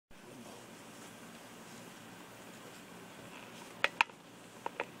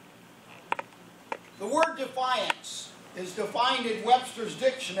word defiance is defined in Webster's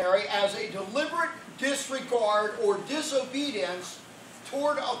dictionary as a deliberate disregard or disobedience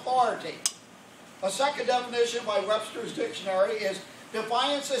toward authority. A second definition by Webster's dictionary is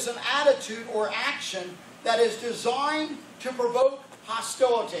defiance is an attitude or action that is designed to provoke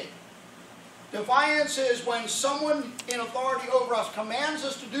hostility. Defiance is when someone in authority over us commands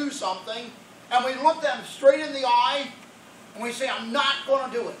us to do something and we look them straight in the eye and we say, I'm not going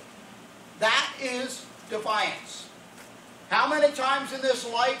to do it. That is defiance. How many times in this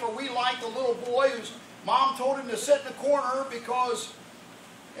life are we like the little boy whose mom told him to sit in the corner because,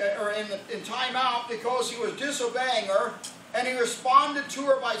 or in timeout because he was disobeying her, and he responded to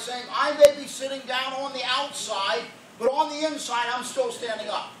her by saying, I may be sitting down on the outside, but on the inside I'm still standing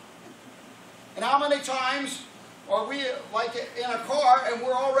up. And how many times are we like in a car and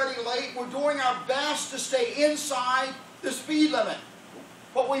we're already late, we're doing our best to stay inside the speed limit,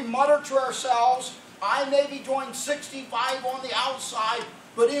 but we mutter to ourselves, I may be doing 65 on the outside,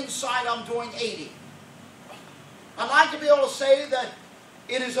 but inside I'm doing 80. I'd like to be able to say that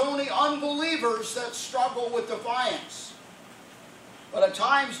it is only unbelievers that struggle with defiance. But at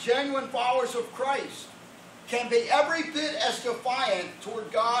times, genuine followers of Christ can be every bit as defiant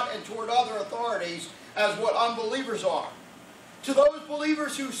toward God and toward other authorities as what unbelievers are. To those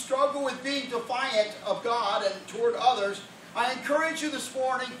believers who struggle with being defiant of God and toward others, I encourage you this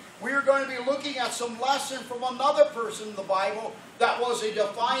morning, we are going to be looking at some lessons from another person in the Bible that was a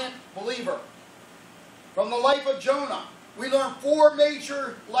defiant believer. From the life of Jonah, we learn 4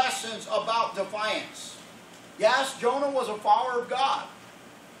 major lessons about defiance. Yes, Jonah was a follower of God.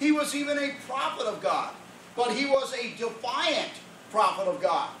 He was even a prophet of God. But he was a defiant prophet of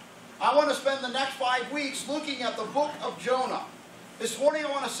God. I want to spend the next 5 weeks looking at the book of Jonah. This morning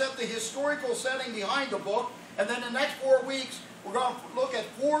I want to set the historical setting behind the book. And then the next 4 weeks, we're going to look at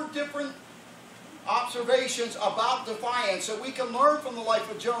 4 different observations about defiance that we can learn from the life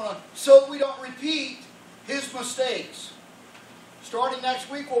of Jonah so that we don't repeat his mistakes. Starting next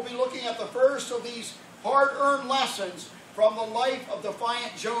week, we'll be looking at the first of these hard-earned lessons from the life of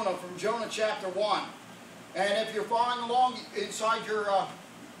defiant Jonah from Jonah chapter 1. And if you're following along inside your,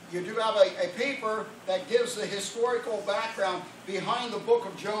 you do have a paper that gives the historical background behind the book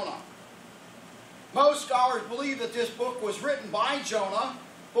of Jonah. Most scholars believe that this book was written by Jonah,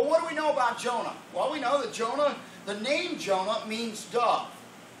 but what do we know about Jonah? Well, we know that Jonah, the name Jonah means dove.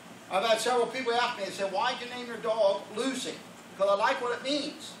 I've had several people ask me, they say, why did you name your dog Lucy? Because I like what it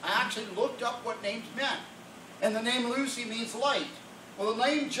means. I actually looked up what names meant. And the name Lucy means light. Well, the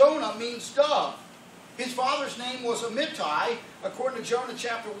name Jonah means dove. His father's name was Amittai, according to Jonah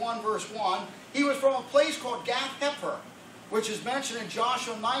chapter 1, verse 1. He was from a place called Gath-hepher, which is mentioned in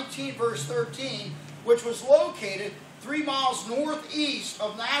Joshua 19, verse 13, which was located 3 miles northeast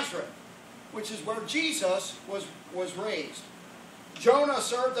of Nazareth, which is where Jesus was raised. Jonah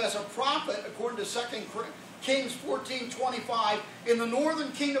served as a prophet, according to 2 Kings 14:25, in the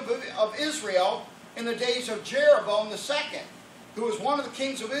northern kingdom of Israel in the days of Jeroboam II, who was one of the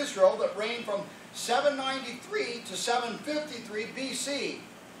kings of Israel that reigned from 793 to 753 BC.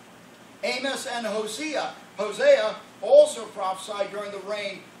 Amos and Hosea also prophesied during the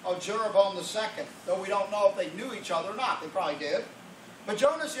reign of Jeroboam II, though we don't know if they knew each other or not. They probably did. But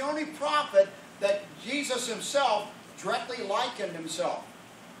Jonah is the only prophet that Jesus himself directly likened himself.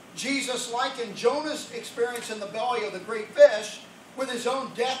 Jesus likened Jonah's experience in the belly of the great fish with his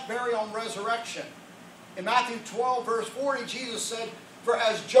own death, burial, and resurrection. In Matthew 12, verse 40, Jesus said, for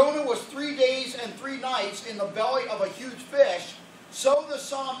as Jonah was 3 days and 3 nights in the belly of a huge fish, so the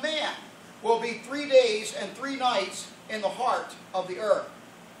Son of Man will be 3 days and 3 nights in the heart of the earth.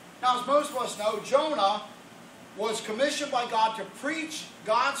 Now, as most of us know, Jonah was commissioned by God to preach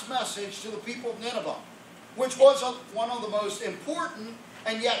God's message to the people of Nineveh, which was one of the most important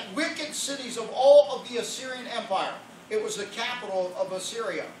and yet wicked cities of all of the Assyrian Empire. It was the capital of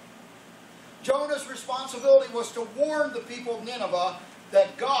Assyria. Jonah's responsibility was to warn the people of Nineveh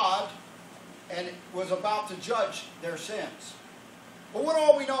that God was about to judge their sins. But what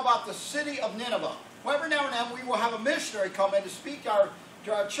all we know about the city of Nineveh? Well, every now and then we will have a missionary come in to speak to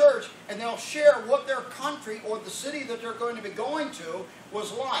our church, and they'll share what their country or the city that they're going to be going to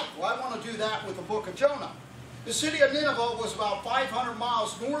was like. Well, I want to do that with the book of Jonah. The city of Nineveh was about 500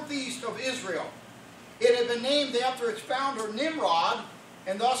 miles northeast of Israel. It had been named after its founder, Nimrod,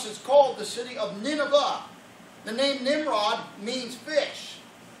 and thus it's called the city of Nineveh. The name Nimrod means fish.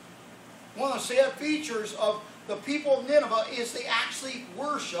 One of the sad features of the people of Nineveh is they actually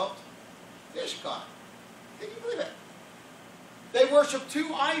worshipped fish god. Can you believe it? They worshipped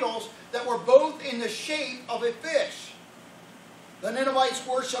 2 idols that were both in the shape of a fish. The Ninevites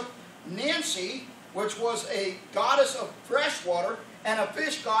worshipped Nancy, which was a goddess of fresh water, and a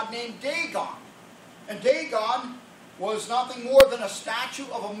fish god named Dagon. And Dagon was nothing more than a statue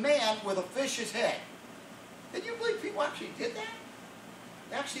of a man with a fish's head. Did you believe people actually did that?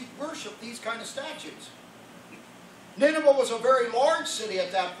 They actually worshiped these kind of statues. Nineveh was a very large city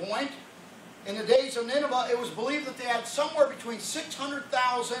at that point. In the days of Nineveh, it was believed that they had somewhere between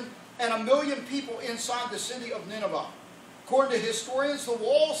 600,000 and 1 million people inside the city of Nineveh. According to historians, the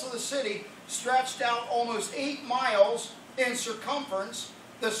walls of the city stretched out almost 8 miles in circumference.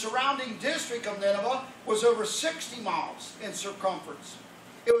 The surrounding district of Nineveh was over 60 miles in circumference.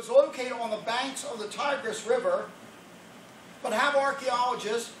 It was located on the banks of the Tigris River, but have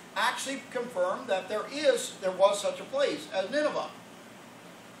archaeologists actually confirmed that there was such a place as Nineveh.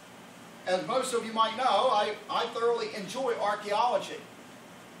 As most of you might know, I thoroughly enjoy archaeology.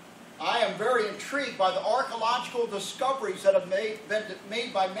 I am very intrigued by the archaeological discoveries that have been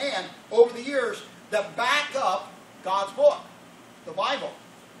made by man over the years that back up God's book, the Bible.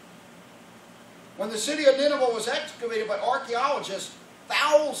 When the city of Nineveh was excavated by archaeologists,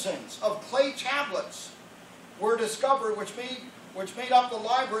 thousands of clay tablets were discovered, which made up the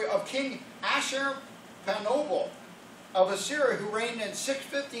library of King Ashurbanipal of Assyria, who reigned in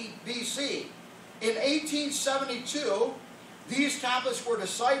 650 BC. In 1872, these tablets were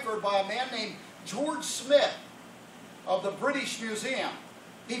deciphered by a man named George Smith of the British Museum.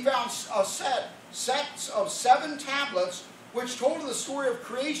 He found sets of 7 tablets which told the story of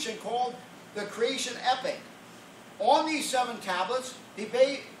creation, called the Creation Epic. On these 7 tablets, it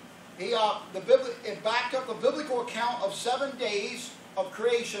backed up the biblical account of 7 days of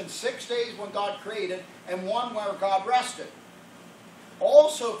creation, 6 days when God created, and 1 where God rested.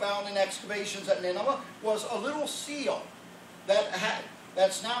 Also found in excavations at Nineveh was a little seal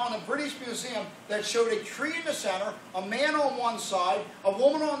that's now in a British museum that showed a tree in the center, a man on one side, a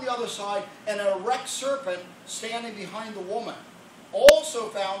woman on the other side, and an erect serpent standing behind the woman. Also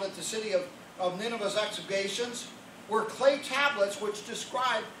found at the city of Nineveh's excavations were clay tablets which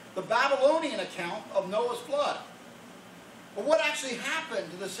describe the Babylonian account of Noah's flood. But what actually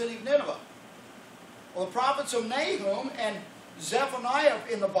happened to the city of Nineveh? Well, the prophets of Nahum and Zephaniah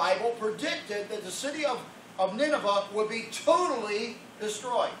in the Bible predicted that the city of Nineveh would be totally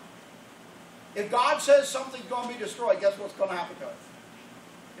destroyed. If God says something's going to be destroyed, guess what's going to happen to it?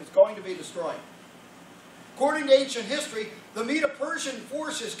 It's going to be destroyed. According to ancient history, the Medo-Persian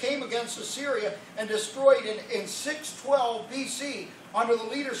forces came against Assyria and destroyed in 612 BC under the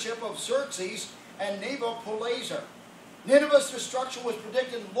leadership of Xerxes and Nabopolassar. Nineveh's destruction was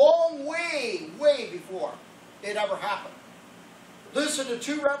predicted way before it ever happened. Listen to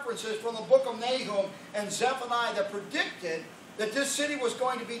 2 references from the book of Nahum and Zephaniah that predicted that this city was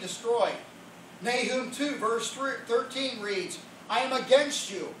going to be destroyed. Nahum 2 verse 13 reads, "I am against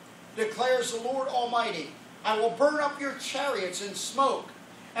you, declares the Lord Almighty. I will burn up your chariots in smoke,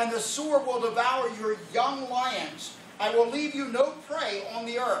 and the sword will devour your young lions. I will leave you no prey on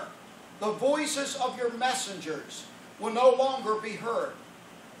the earth. The voices of your messengers will no longer be heard."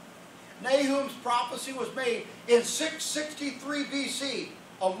 Nahum's prophecy was made in 663 BC,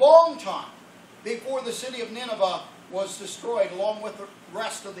 a long time before the city of Nineveh was destroyed, along with the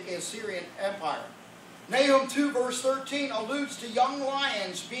rest of the Assyrian Empire. Nahum 2 verse 13 alludes to young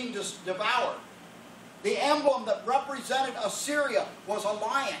lions being devoured. The emblem that represented Assyria was a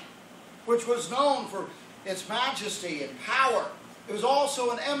lion, which was known for its majesty and power. It was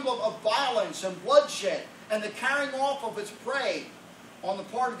also an emblem of violence and bloodshed and the carrying off of its prey on the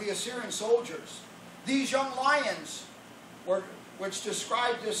part of the Assyrian soldiers. These young lions, which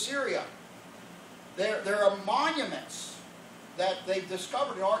described Assyria, there are monuments that they've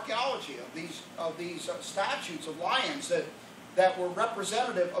discovered in archaeology of these statues of lions that were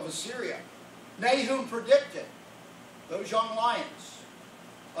representative of Assyria. Nahum predicted those young lions,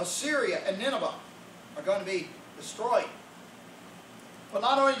 Assyria and Nineveh, are going to be destroyed. But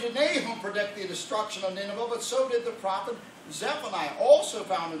not only did Nahum predict the destruction of Nineveh, but so did the prophet Zephaniah, also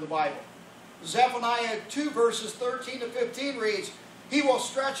found in the Bible. Zephaniah 2 verses 13 to 15 reads, "He will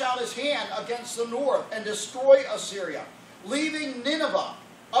stretch out his hand against the north and destroy Assyria, leaving Nineveh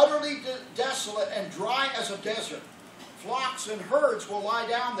utterly desolate and dry as a desert. Flocks and herds will lie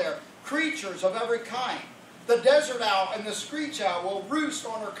down there, creatures of every kind. The desert owl and the screech owl will roost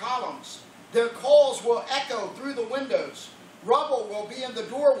on her columns. Their calls will echo through the windows. Rubble will be in the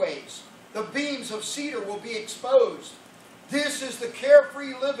doorways. The beams of cedar will be exposed. This is the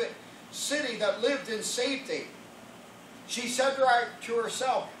carefree city that lived in safety. She said to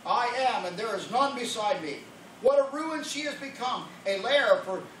herself, I am, and there is none beside me. What a ruin she has become, a lair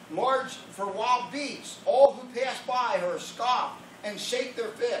for wild beasts. All who pass by her scoff and shake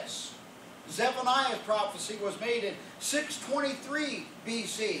their fists. Zephaniah's prophecy was made in 623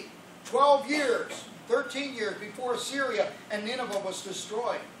 BC, 12 years, 13 years before Assyria and Nineveh was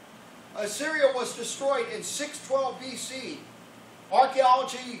destroyed. Assyria was destroyed in 612 BC.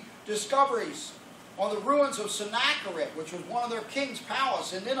 Archaeology discoveries on the ruins of Sennacherib, which was one of their king's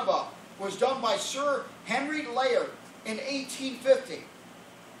palace in Nineveh, was done by Sir Henry Layard in 1850.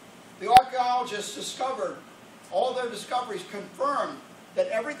 The archaeologists discovered, all their discoveries confirmed that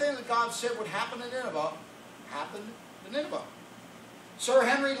everything that God said would happen in Nineveh, happened in Nineveh. Sir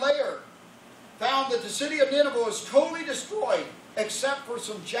Henry Layard found that the city of Nineveh was totally destroyed except for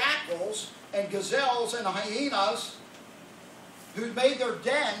some jackals and gazelles and hyenas who made their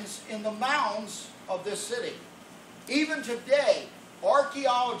dens in the mounds of this city. Even today,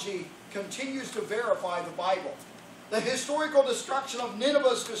 archaeology continues to verify the Bible. The historical destruction of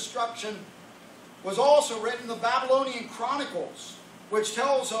Nineveh's destruction was also written in the Babylonian Chronicles, which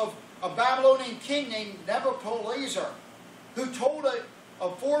tells of a Babylonian king named Nebuchadnezzar, who told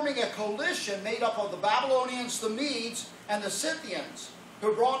of forming a coalition made up of the Babylonians, the Medes, and the Scythians,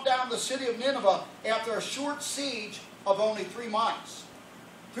 who brought down the city of Nineveh after a short siege of only 3 months.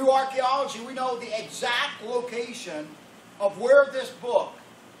 Through archaeology, we know the exact location of where this book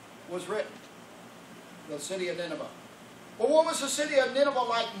was written, the city of Nineveh. Well, what was the city of Nineveh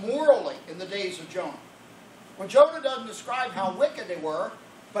like morally in the days of Jonah? Well, Jonah doesn't describe how wicked they were,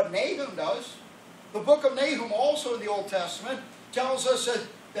 but Nahum does. The book of Nahum, also in the Old Testament, tells us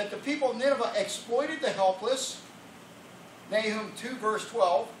that the people of Nineveh exploited the helpless. Nahum 2 verse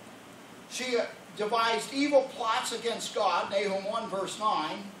 12. She devised evil plots against God. Nahum 1 verse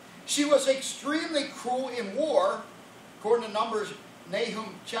 9. She was extremely cruel in war, according to Numbers,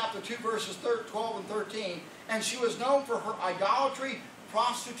 Nahum chapter 2 verses 12 and 13. And she was known for her idolatry,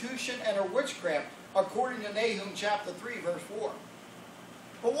 prostitution, and her witchcraft, according to Nahum chapter 3 verse 4.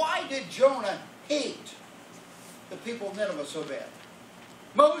 But why did Jonah hate the people of Nineveh so bad?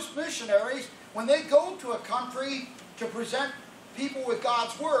 Most missionaries, when they go to a country to present people with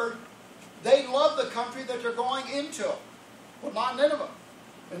God's word, they love the country that they're going into. Well, not Nineveh,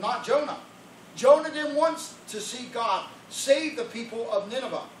 and not Jonah. Jonah didn't want to see God save the people of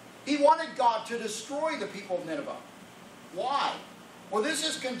Nineveh. He wanted God to destroy the people of Nineveh. Why? Well, this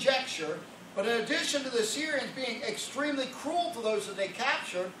is conjecture, but in addition to the Syrians being extremely cruel to those that they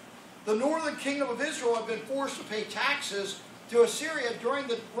captured, the northern kingdom of Israel had been forced to pay taxes to Assyria during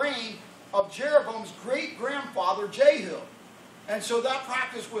the reign of Jeroboam's great-grandfather Jehu. And so that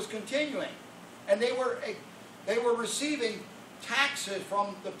practice was continuing. And they were receiving taxes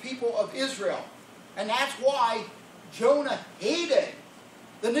from the people of Israel. And that's why Jonah hated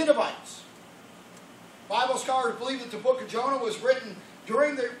the Ninevites. Bible scholars believe that the book of Jonah was written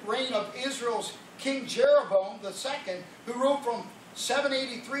during the reign of Israel's King Jeroboam II, who ruled from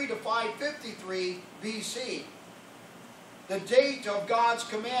 783 to 553 BC. The date of God's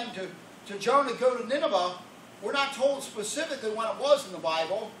command to Jonah to go to Nineveh, we're not told specifically when it was in the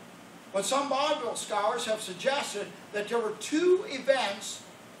Bible, but some Bible scholars have suggested that there were 2 events,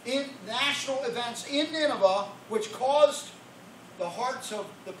 national events in Nineveh, which caused the hearts of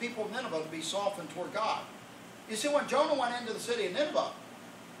the people of Nineveh to be softened toward God. You see, when Jonah went into the city of Nineveh,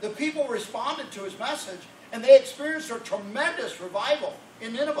 the people responded to his message, and they experienced a tremendous revival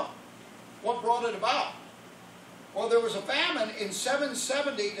in Nineveh. What brought it about? Well, there was a famine in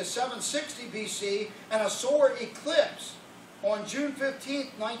 770 to 760 BC and a solar eclipse on June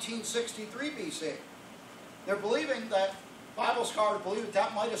 15, 1963 BC. They're believing that, Bible scholars believe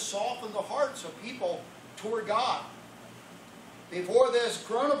that might have softened the hearts of people toward God. Before this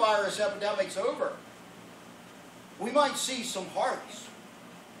coronavirus epidemic's over, we might see some hearts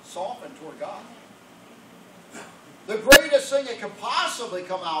softened toward God. The greatest thing that could possibly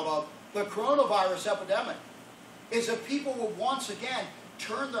come out of the coronavirus epidemic is that people will once again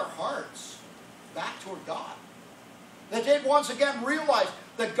turn their hearts back toward God. That they'd once again realize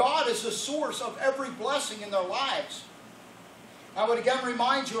that God is the source of every blessing in their lives. I would again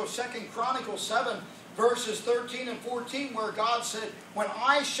remind you of 2 Chronicles 7 verses 13 and 14, where God said, "When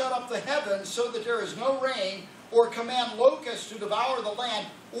I shut up the heavens so that there is no rain, or command locusts to devour the land,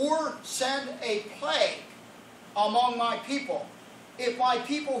 or send a plague among my people, if my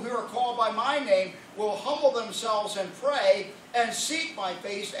people who are called by my name will humble themselves and pray and seek my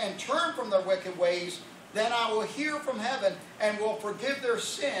face and turn from their wicked ways, then I will hear from heaven and will forgive their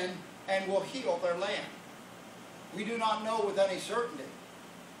sin and will heal their land." We do not know with any certainty,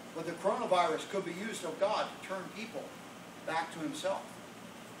 but the coronavirus could be used of God to turn people back to himself.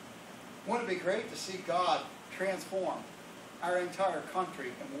 Wouldn't it be great to see God transform our entire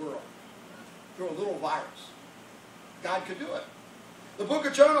country and world through a little virus? God could do it. The book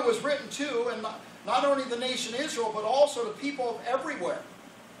of Jonah was written to, and not only the nation Israel, but also to people everywhere.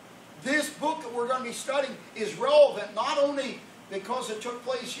 This book that we're going to be studying is relevant not only because it took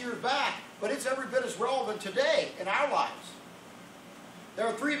place years back, but it's every bit as relevant today in our lives. There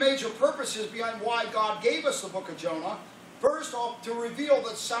are three major purposes behind why God gave us the book of Jonah. First off, to reveal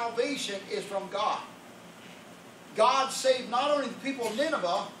that salvation is from God. God saved not only the people of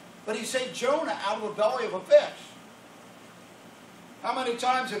Nineveh, but He saved Jonah out of the belly of a fish. How many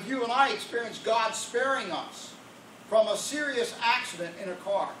times have you and I experienced God sparing us from a serious accident in a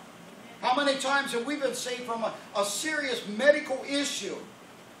car? How many times have we been saved from a serious medical issue,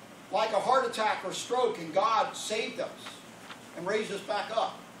 like a heart attack or stroke, and God saved us and raised us back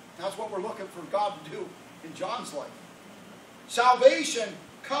up? That's what we're looking for God to do in John's life. Salvation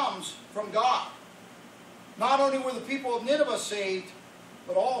comes from God. Not only were the people of Nineveh saved,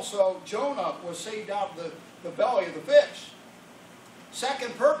 but also Jonah was saved out of the belly of the fish.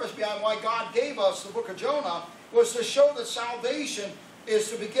 Second purpose behind why God gave us the book of Jonah was to show that salvation is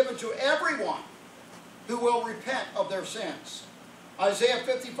to be given to everyone who will repent of their sins. Isaiah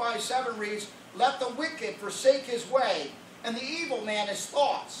 55:7 reads, "Let the wicked forsake his way, and the evil man his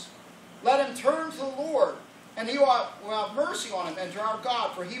thoughts. Let him turn to the Lord, and He will have mercy on him, and to our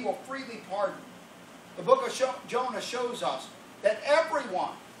God, for He will freely pardon." The book of Jonah shows us that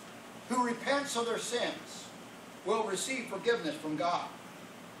everyone who repents of their sins will receive forgiveness from God.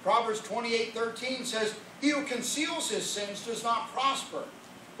 Proverbs 28:13 says, "He who conceals his sins does not prosper,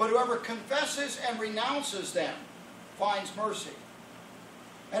 but whoever confesses and renounces them finds mercy."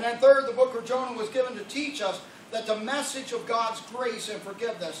 And then third, the book of Jonah was given to teach us that the message of God's grace and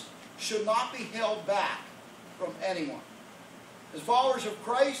forgiveness should not be held back from anyone. As followers of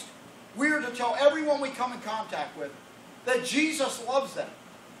Christ, we are to tell everyone we come in contact with that Jesus loves them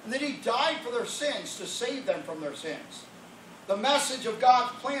and that He died for their sins to save them from their sins. The message of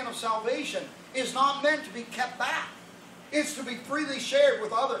God's plan of salvation is not meant to be kept back. It's to be freely shared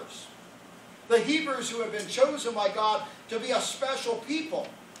with others. The Hebrews, who had been chosen by God to be a special people,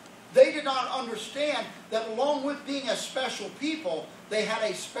 they did not understand that along with being a special people, they had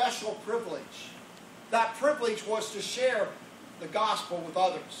a special privilege. That privilege was to share the gospel with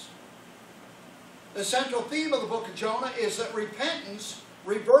others. The central theme of the book of Jonah is that repentance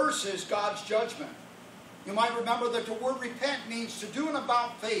reverses God's judgment. You might remember that the word repent means to do an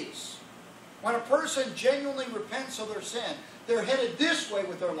about-face. When a person genuinely repents of their sin, they're headed this way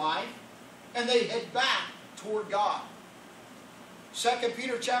with their life, and they head back toward God. 2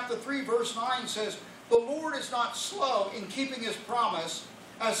 Peter chapter 3, verse 9 says, "The Lord is not slow in keeping His promise,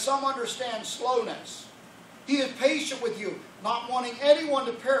 as some understand slowness. He is patient with you, not wanting anyone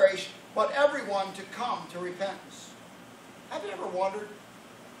to perish, but everyone to come to repentance." Have you ever wondered,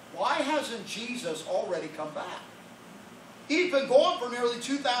 why hasn't Jesus already come back? He's been gone for nearly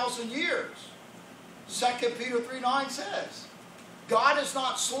 2,000 years. 2 Peter 3:9 says, God is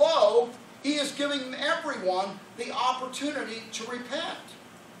not slow. He is giving everyone the opportunity to repent.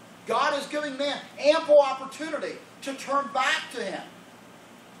 God is giving man ample opportunity to turn back to Him.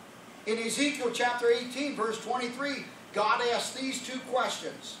 In Ezekiel chapter 18, verse 23, God asks these two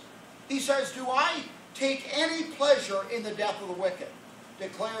questions. He says, "Do I take any pleasure in the death of the wicked?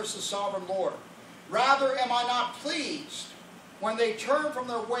 Declares the sovereign Lord. Rather am I not pleased when they turn from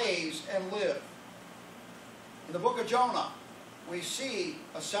their ways and live?" In the book of Jonah, we see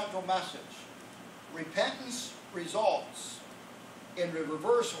a central message. Repentance results in the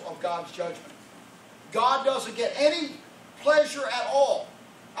reversal of God's judgment. God doesn't get any pleasure at all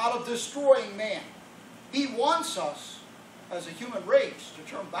out of destroying man. He wants us, as a human race, to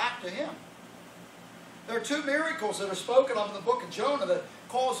turn back to Him. There are two miracles that are spoken of in the book of Jonah that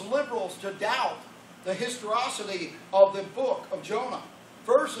cause liberals to doubt the historicity of the book of Jonah.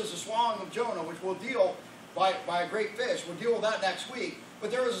 First is the swallowing of Jonah, which we'll deal by a great fish. We'll deal with that next week. But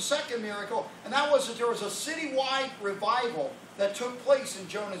there was a second miracle, and that was that there was a citywide revival that took place in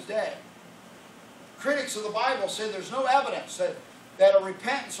Jonah's day. Critics of the Bible say there's no evidence that a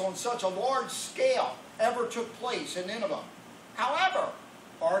repentance on such a large scale ever took place in Nineveh. However,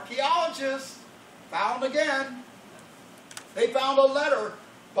 archaeologists found again. They found a letter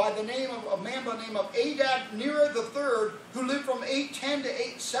by the name of a man by the name of Adad Nero III, who lived from 810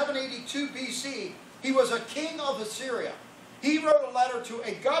 to 782 BC. He was a king of Assyria. He wrote a letter to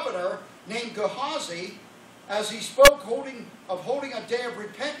a governor named Gehazi as he spoke of holding a day of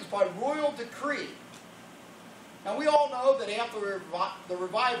repentance by royal decree. Now we all know that after the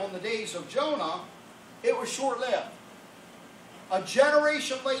revival in the days of Jonah, it was short-lived. A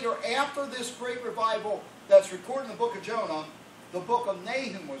generation later, after this great revival that's recorded in the book of Jonah, the book of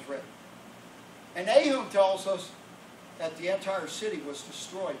Nahum was written. And Nahum tells us that the entire city was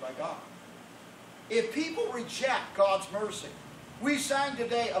destroyed by God. If people reject God's mercy, we sang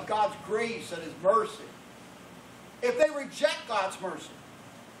today of God's grace and His mercy. If they reject God's mercy,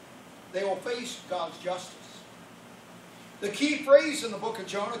 they will face God's justice. The key phrase in the book of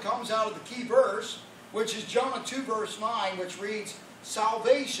Jonah comes out of the key verse, which is Jonah 2 verse 9, which reads,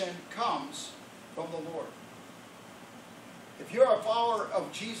 "Salvation comes from the Lord." If you're a follower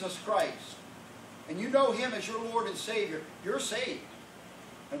of Jesus Christ, and you know Him as your Lord and Savior, you're saved.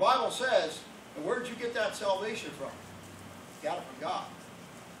 The Bible says, and where did you get that salvation from? You got it from God.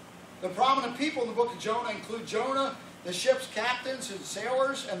 The prominent people in the book of Jonah include Jonah, the ship's captains and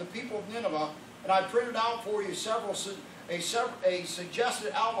sailors, and the people of Nineveh. And I printed out for you a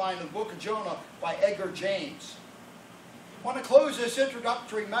suggested outline of the book of Jonah by Edgar James. I want to close this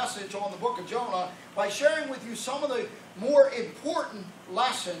introductory message on the book of Jonah by sharing with you some of the more important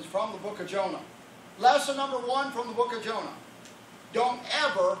lessons from the book of Jonah. Lesson number 1 from the book of Jonah: don't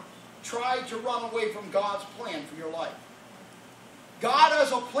ever try to run away from God's plan for your life. God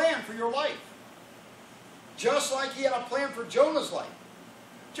has a plan for your life. Just like He had a plan for Jonah's life.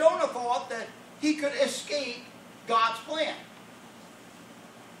 Jonah thought that he could escape God's plan.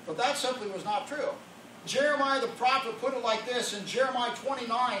 But that simply was not true. Jeremiah the prophet put it like this in Jeremiah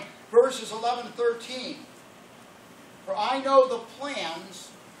 29, verses 11 to 13. "For I know the plans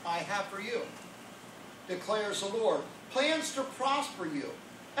I have for you, declares the Lord. Plans to prosper you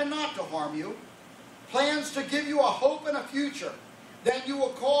and not to harm you. Plans to give you a hope and a future. Then you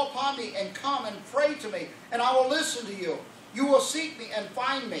will call upon me and come and pray to me, and I will listen to you. You will seek me and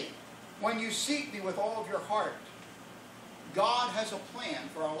find me when you seek me with all of your heart." God has a plan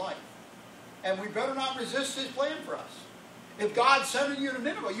for our life. And we better not resist His plan for us. If God's sending you to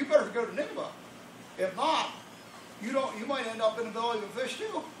Nineveh, you better go to Nineveh. If not, you might end up in the belly of a fish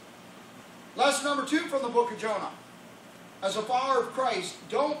too. Lesson number 2 from the book of Jonah. As a follower of Christ,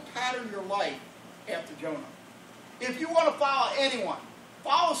 don't pattern your life after Jonah. If you want to follow anyone,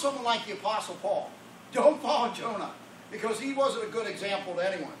 follow someone like the Apostle Paul. Don't follow Jonah, because he wasn't a good example to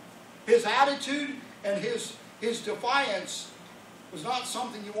anyone. His attitude and his defiance was not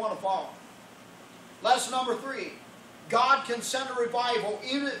something you want to follow. Lesson number 3. God can send a revival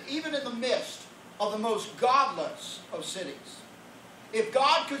even in the midst of the most godless of cities. If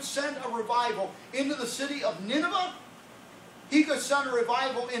God could send a revival into the city of Nineveh, He could send a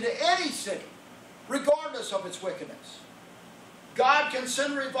revival into any city, regardless of its wickedness. God can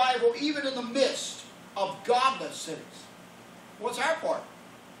send a revival even in the midst of godless cities. What's our part?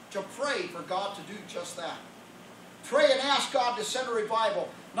 To pray for God to do just that. Pray and ask God to send a revival,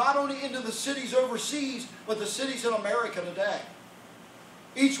 not only into the cities overseas, but the cities in America today.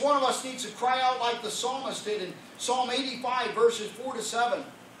 Each one of us needs to cry out like the psalmist did in Psalm 85, verses 4 to 7.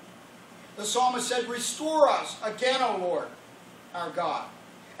 The psalmist said, "Restore us again, O Lord, our God,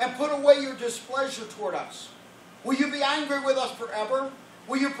 and put away your displeasure toward us. Will you be angry with us forever?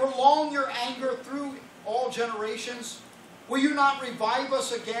 Will you prolong your anger through all generations? Will you not revive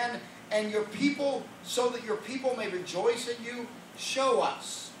us again, and your people, so that your people may rejoice in you? Show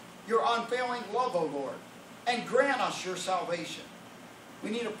us your unfailing love, O Lord, and grant us your salvation." We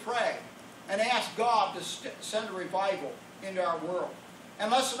need to pray and ask God to send a revival into our world.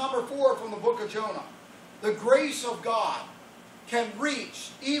 And lesson number 4 from the book of Jonah: the grace of God can reach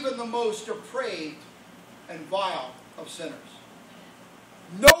even the most depraved and vile of sinners.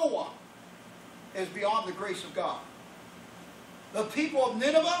 No one is beyond the grace of God. The people of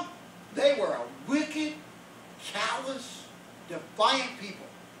Nineveh, they were a wicked, callous, defiant people.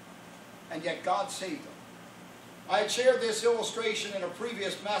 And yet God saved them. I had shared this illustration in a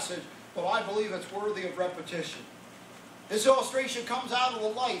previous message, but I believe it's worthy of repetition. This illustration comes out of the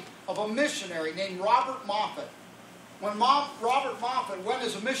life of a missionary named Robert Moffat. When Robert Moffat went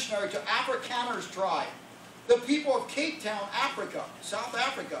as a missionary to Afrikaner's tribe, the people of Cape Town, Africa, South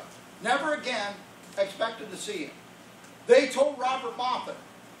Africa, never again expected to see him. They told Robert Moffat,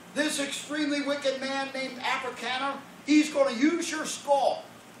 "This extremely wicked man named Afrikaner, he's going to use your skull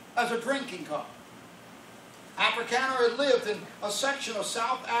as a drinking cup." Afrikaner had lived in a section of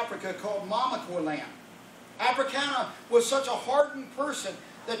South Africa called Mamaqualand. Afrikaner was such a hardened person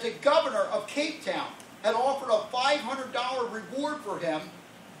that the governor of Cape Town had offered a $500 reward for him,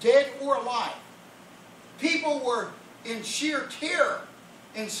 dead or alive. People were in sheer terror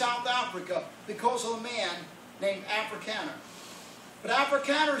in South Africa because of a man named Afrikaner. But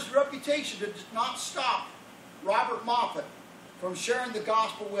Afrikaner's reputation did not stop Robert Moffat from sharing the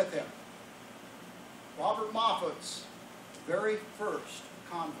gospel with him. Robert Moffat's very first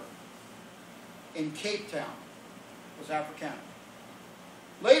convert in Cape Town was Afrikaner.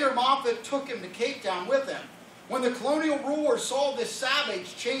 Later, Moffat took him to Cape Town with him, When the colonial ruler saw this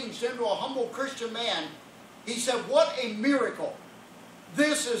savage changed into a humble Christian man, he said, "What a miracle!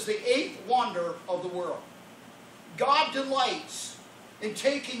 This is the eighth wonder of the world." God delights in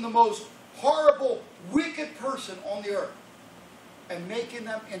taking the most horrible, wicked person on the earth and making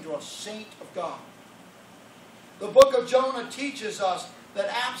them into a saint of God. The book of Jonah teaches us that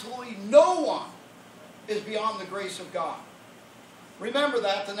absolutely no one is beyond the grace of God. Remember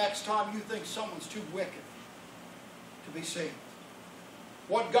that the next time you think someone's too wicked to be saved.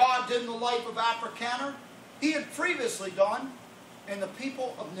 What God did in the life of Africaner, He had previously done in the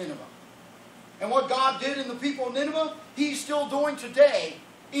people of Nineveh. And what God did in the people of Nineveh, He's still doing today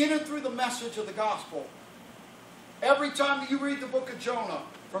in and through the message of the gospel. Every time that you read the book of Jonah,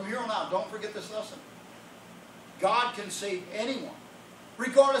 from here on out, don't forget this lesson. God can save anyone,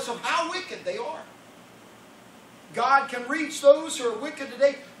 regardless of how wicked they are. God can reach those who are wicked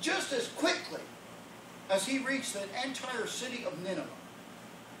today just as quickly as He reached the entire city of Nineveh.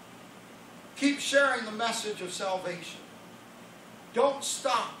 Keep sharing the message of salvation. Don't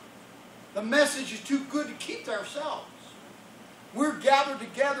stop. The message is too good to keep to ourselves. We're gathered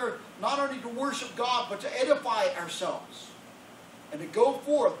together not only to worship God, but to edify ourselves and to go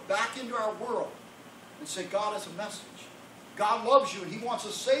forth back into our world and say, God has a message. God loves you and He wants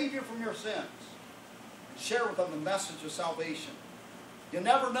to save you from your sins. Share with them the message of salvation. You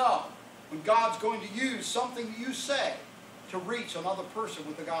never know when God's going to use something that you say to reach another person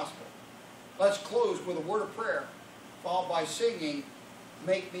with the gospel. Let's close with a word of prayer, followed by singing,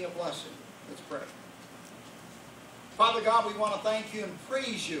 "Make Me a Blessing." Let's pray. Father God, we want to thank You and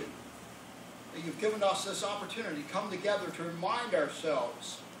praise You that You've given us this opportunity to come together to remind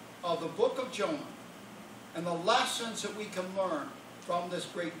ourselves of the book of Jonah and the lessons that we can learn from this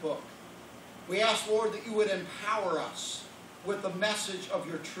great book. We ask, Lord, that You would empower us with the message of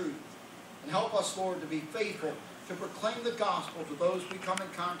Your truth. And help us, Lord, to be faithful to proclaim the gospel to those we come in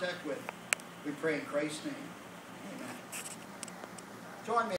contact with. We pray in Christ's name. Amen. Join me.